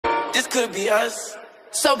this could be us.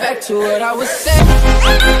 So back to what I was saying.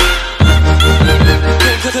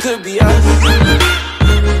 Could be us.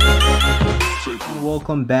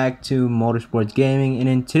 Welcome back to Motorsports Gaming, and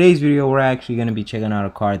in today's video we're actually going to be checking out a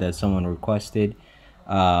car that someone requested.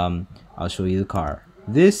 I'll show you the car.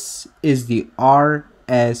 This is the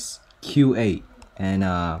RSQ8, and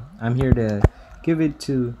I'm here to give it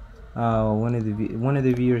to one of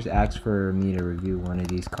the viewers asked for me to review one of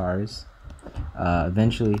these cars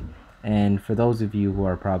eventually. And for those of you who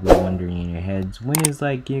are probably wondering in your heads, when are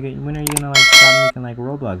you gonna like stop making like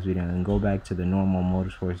Roblox videos and go back to the normal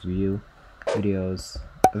motorsports view videos?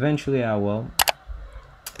 Eventually I will.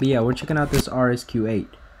 But yeah, we're checking out this RSQ8.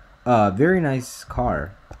 Very nice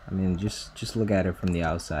car. I mean, just look at it from the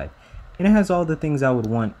outside, and it has all the things I would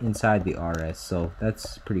want inside the RS, so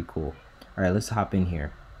that's pretty cool. All right, let's hop in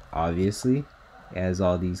here. Obviously it has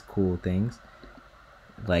all these cool things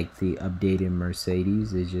like the updated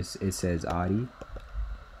Mercedes. It says Audi.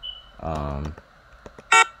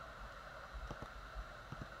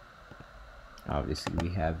 Obviously we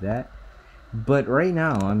have that, but right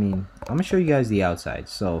now, I mean, I'm gonna show you guys the outside.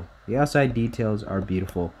 So the outside details are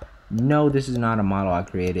beautiful. No, this is not a model I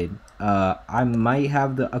created. I might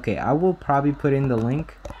have the I will probably put in the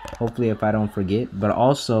link, hopefully, if I don't forget. But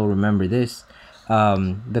also remember this,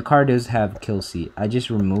 the car does have kill seat. I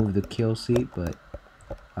just removed the kill seat, but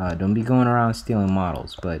don't be going around stealing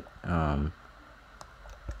models. But I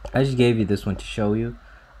just gave you this one to show you.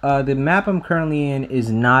 The map I'm currently in is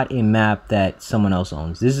not a map that someone else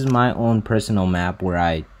owns. This is my own personal map where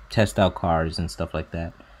I test out cars and stuff like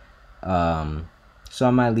that. So I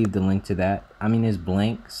might leave the link to that. I mean, it's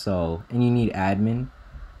blank, so, and you need admin.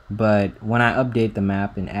 But when I update the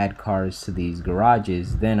map and add cars to these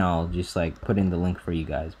garages, then I'll just like put in the link for you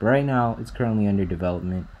guys. But right now it's currently under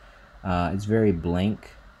development. It's very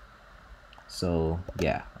blank. So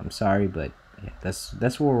yeah, I'm sorry, but yeah, that's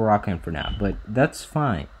what we're rocking for now. But that's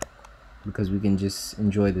fine, because we can just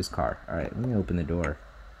enjoy this car. All right, let me open the door.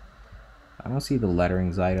 I don't see the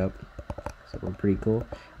letterings light up, so we're pretty cool.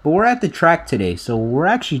 But we're at the track today, so we're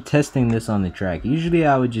actually testing this on the track. Usually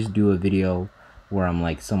I would just do a video where I'm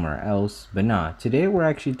like somewhere else, but nah, today we're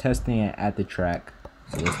actually testing it at the track.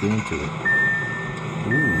 So let's get into it.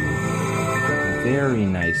 Ooh, very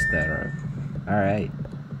nice setup. All right,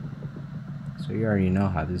 so you already know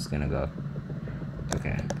how this is gonna go.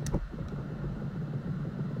 Okay.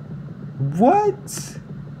 What?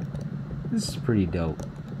 This is pretty dope.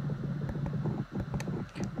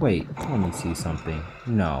 Wait, let me see something.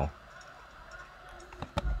 No.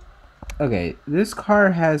 Okay, this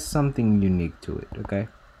car has something unique to it, okay?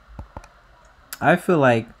 I feel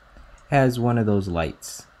like it has one of those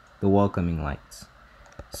lights, the welcoming lights.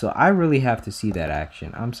 So I really have to see that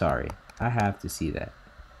action. I'm sorry. I have to see that.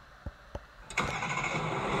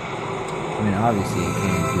 I mean, obviously it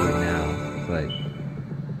can't do it now, but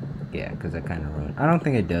yeah, because I kind of ruined. I don't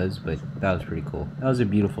think it does, but that was pretty cool. That was a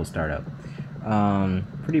beautiful startup.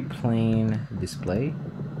 Pretty plain display,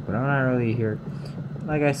 but I'm not really here.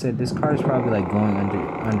 Like I said, this car is probably like going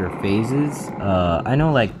under phases. I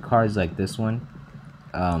know like cars like this one,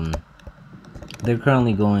 they're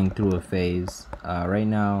currently going through a phase. Right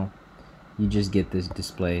now you just get this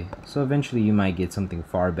display, so eventually you might get something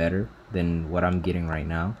far better than what I'm getting right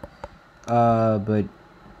now. But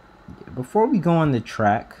before we go on the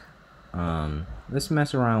track, let's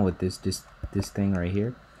mess around with this thing right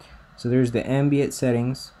here. So there's the ambient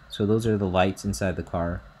settings. So those are the lights inside the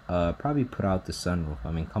car. Probably put out the sunroof.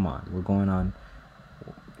 I mean, come on, we're going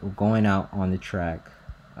out on the track.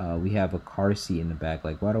 We have a car seat in the back.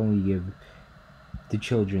 Like, why don't we give the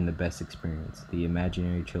children the best experience? The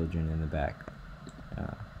imaginary children in the back.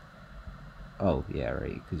 Oh yeah,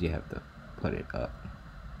 right, because you have to put it up.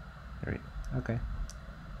 Right. Okay.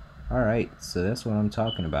 All right. So that's what I'm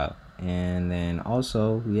talking about. And then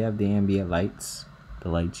also we have the ambient lights. The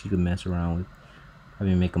lights you can mess around with. I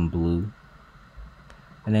mean, make them blue.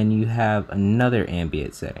 And then you have another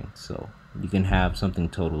ambient setting, so you can have something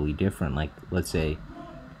totally different. Like, let's say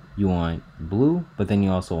you want blue, but then you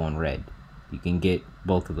also want red. You can get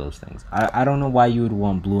both of those things. I don't know why you would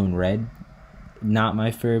want blue and red. Not my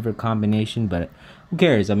favorite combination, but who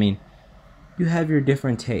cares? I mean, you have your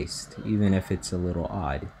different taste, even if it's a little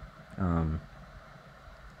odd.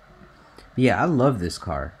 Yeah, I love this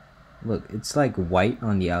car. Look, it's like white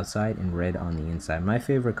on the outside and red on the inside. My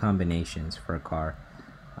favorite combinations for a car.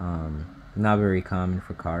 Not very common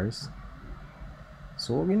for cars.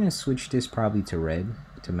 So we're gonna switch this probably to red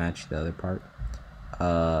to match the other part.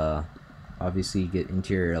 Obviously you get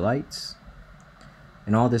interior lights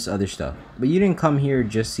and all this other stuff. But you didn't come here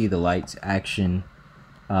just see the lights, action,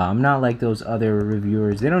 I'm not like those other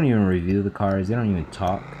reviewers. They don't even review the cars. They don't even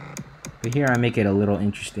talk. But here I make it a little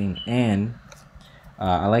interesting, and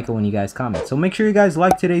I like it when you guys comment. So make sure you guys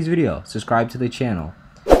like today's video, subscribe to the channel,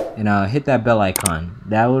 and hit that bell icon.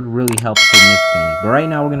 That would really help significantly. But right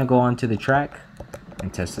now we're gonna go on to the track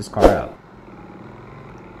and test this car out.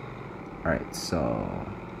 Alright, so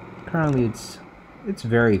currently it's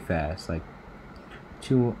very fast, like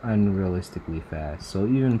too unrealistically fast. So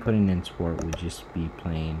even putting in sport would just be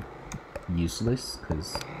plain useless,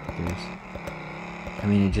 because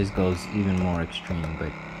it just goes even more extreme,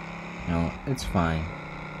 but you know, it's fine.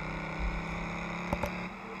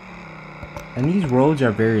 And these roads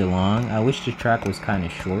are very long. I wish the track was kind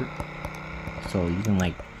of short, so you can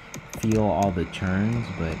like feel all the turns,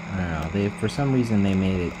 but I don't know, for some reason they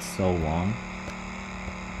made it so long.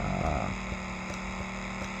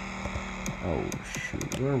 Oh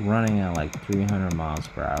shoot, we're running at like 300 miles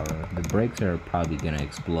per hour. The brakes are probably gonna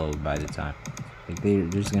explode by the time, like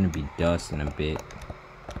there's gonna be dust in a bit.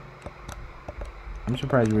 I'm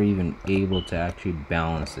surprised we're even able to actually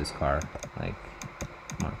balance this car. Like,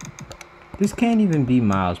 come on, this can't even be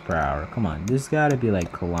miles per hour. Come on, this gotta be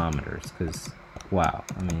like kilometers, because wow,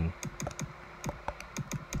 I mean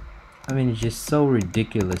it's just so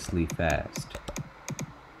ridiculously fast.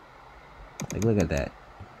 Like, look at that.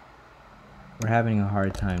 We're having a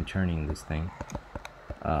hard time turning this thing.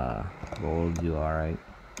 But we'll do alright.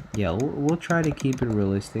 Yeah, we'll try to keep it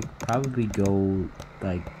realistic. Probably go,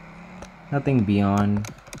 like, nothing beyond...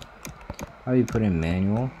 Probably put in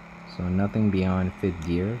manual. So nothing beyond 5th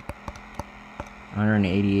gear.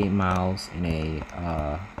 188 miles in a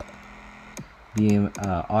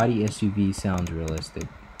Audi SUV sounds realistic.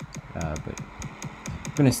 But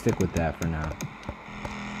I'm gonna stick with that for now.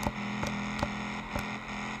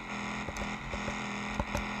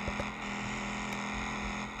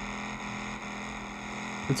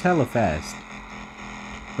 It's hella fast,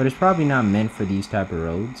 but it's probably not meant for these type of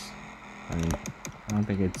roads. I mean, I don't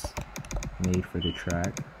think it's made for the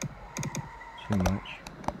track too much.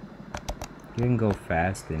 You can go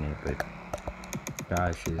fast in it, but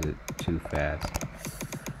gosh, is it too fast.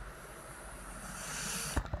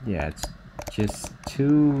 Yeah, it's just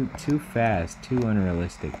too fast, too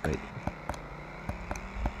unrealistic, but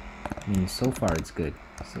I mean, so far it's good.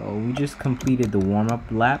 So we just completed the warm-up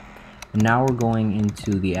lap. Now we're going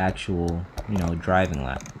into the actual, you know, driving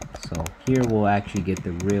lap. So here we'll actually get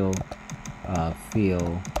the real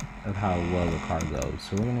feel of how well the car goes.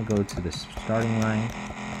 So we're gonna go to the starting line,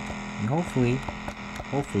 and hopefully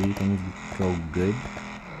things go good.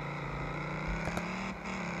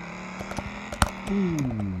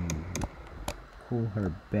 Ooh, pull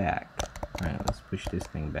her back. All right, let's push this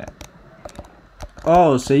thing back.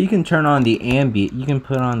 Oh, so you can turn on the ambient. You can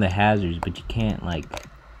put on the hazards, but you can't like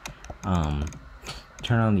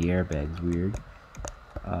turn on the airbags. Weird.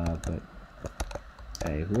 But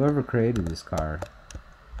hey, whoever created this car,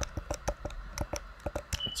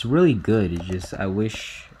 it's really good. It's just I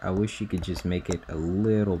wish you could just make it a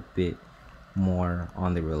little bit more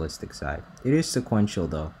on the realistic side. It is sequential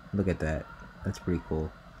though. Look at that. That's pretty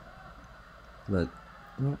cool. Look,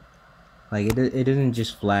 like it doesn't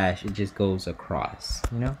just flash. It just goes across.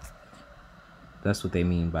 You know. That's what they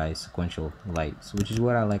mean by sequential lights, which is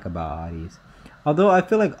what I like about Audis. Although I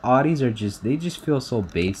feel like Audis are they just feel so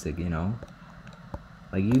basic, you know?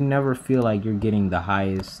 Like you never feel like you're getting the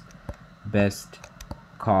highest, best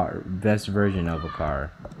version of a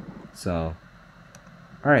car. So,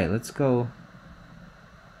 alright, let's go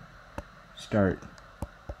start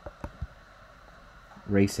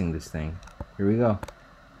racing this thing. Here we go.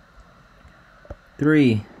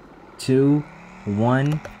 3, 2,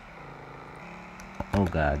 1. Oh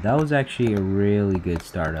god, that was actually a really good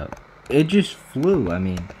startup. It just flew. I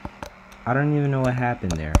mean, I don't even know what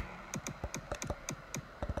happened there.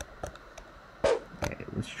 Okay,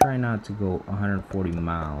 let's try not to go 140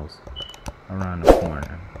 miles around the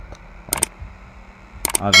corner. Like,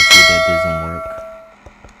 obviously that doesn't work.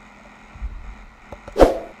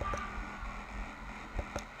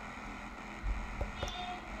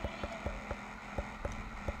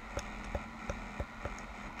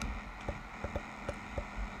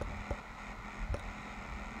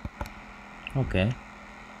 Okay.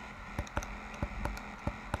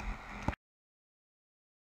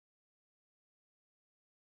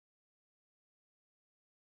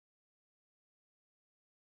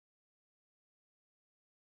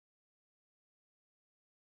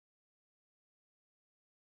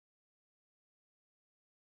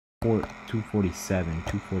 Or 247,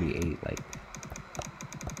 248, like.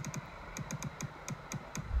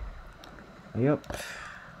 Yep.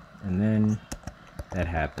 And then that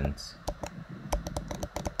happens.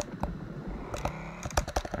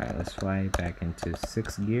 Alright, let's fly back into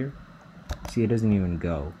 6th gear. See, it doesn't even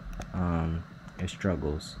go. It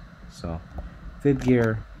struggles. So 5th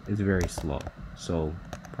gear is very slow. So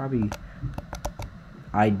probably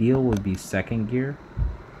ideal would be 2nd gear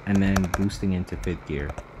and then boosting into 5th gear.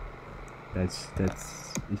 That's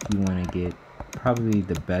if you want to get probably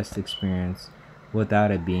the best experience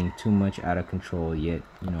without it being too much out of control, yet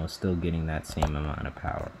still getting that same amount of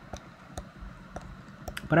power.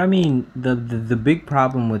 But I mean, the big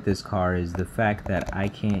problem with this car is the fact that I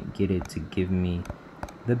can't get it to give me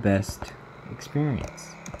the best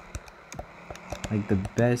experience, like the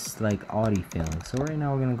best Audi feeling. So right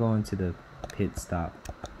now we're gonna go into the pit stop,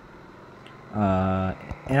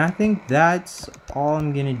 and I think that's all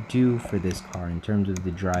I'm gonna do for this car in terms of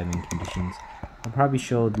the driving conditions. I'll probably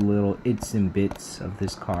show the little its and bits of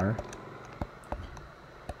this car.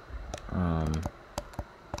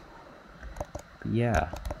 But yeah,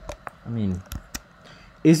 I mean,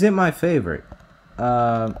 is it my favorite?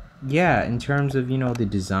 Yeah, in terms of the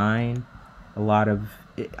design, a lot of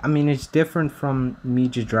it, I mean, it's different from me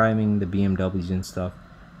just driving the BMWs and stuff.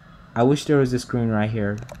 I wish there was a screen right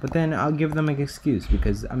here, but then I'll give them an excuse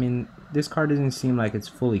because I mean, this car doesn't seem like it's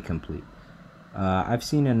fully complete. I've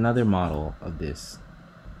seen another model of this.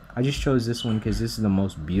 I just chose this one because this is the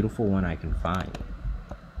most beautiful one I can find.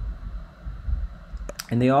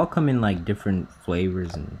 And they all come in different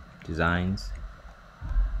flavors and designs.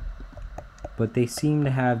 But they seem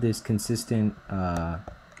to have this consistent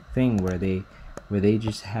thing where they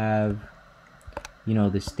just have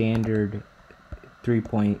the standard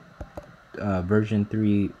version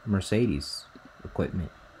 3 Mercedes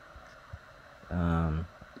equipment.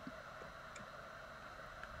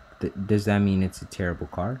 Does that mean it's a terrible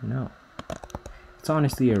car? No. It's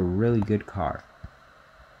honestly a really good car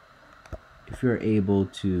if you're able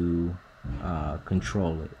to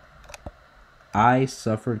control it. I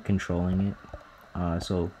suffered controlling it,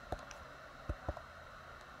 so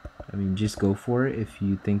I mean, just go for it if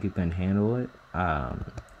you think you can handle it.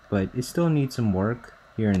 But it still needs some work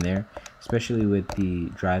here and there, especially with the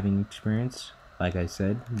driving experience, like I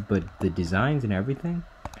said. But the designs and everything,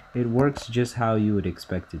 it works just how you would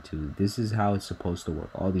expect it to. This is how it's supposed to work.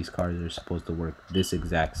 All these cars are supposed to work this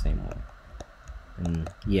exact same way. And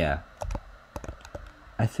yeah,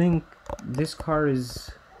 I think this car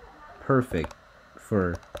is perfect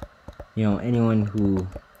for anyone who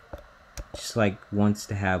just wants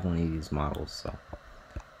to have one of these models. So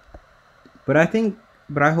but I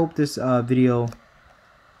hope this video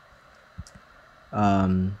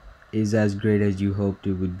is as great as you hoped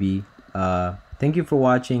it would be. Thank you for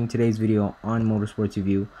watching today's video on Motorsports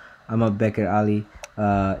Review. I'm Abubakar Ali.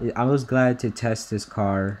 I was glad to test this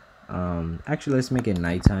car. Actually, let's make it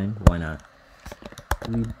nighttime. Why not?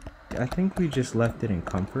 I think we just left it in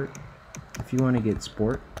comfort. If you want to get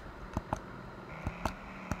sport,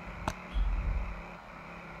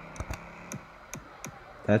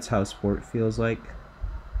 that's how sport feels like.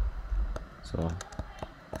 So,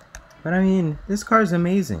 but I mean, this car is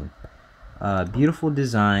amazing. Beautiful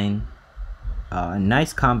design, a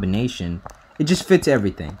nice combination. It just fits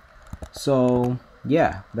everything. So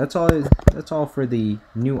yeah, that's all for the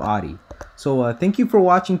new Audi. So thank you for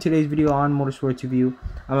watching today's video on Motorsports Review.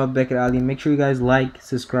 I'm Abubakar Ali. Make sure you guys like,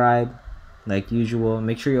 subscribe, like usual.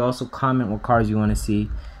 Make sure you also comment what cars you want to see.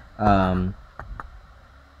 But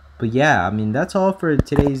yeah, I mean, that's all for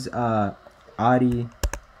today's Audi.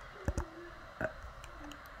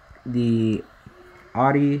 The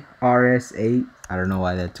Audi RS8. I don't know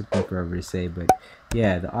why that took me forever to say, but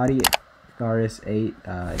yeah, the Audi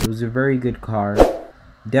RS8. It was a very good car.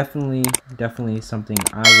 Definitely something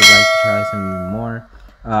I would like to try some even more.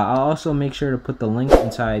 I'll also make sure to put the link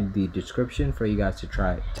inside the description for you guys to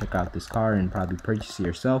check out this car and probably purchase it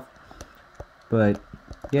yourself. But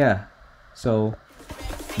yeah, so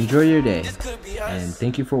enjoy your day and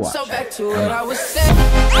thank you for watching. So back to what I was saying.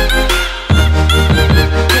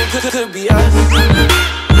 Could be us.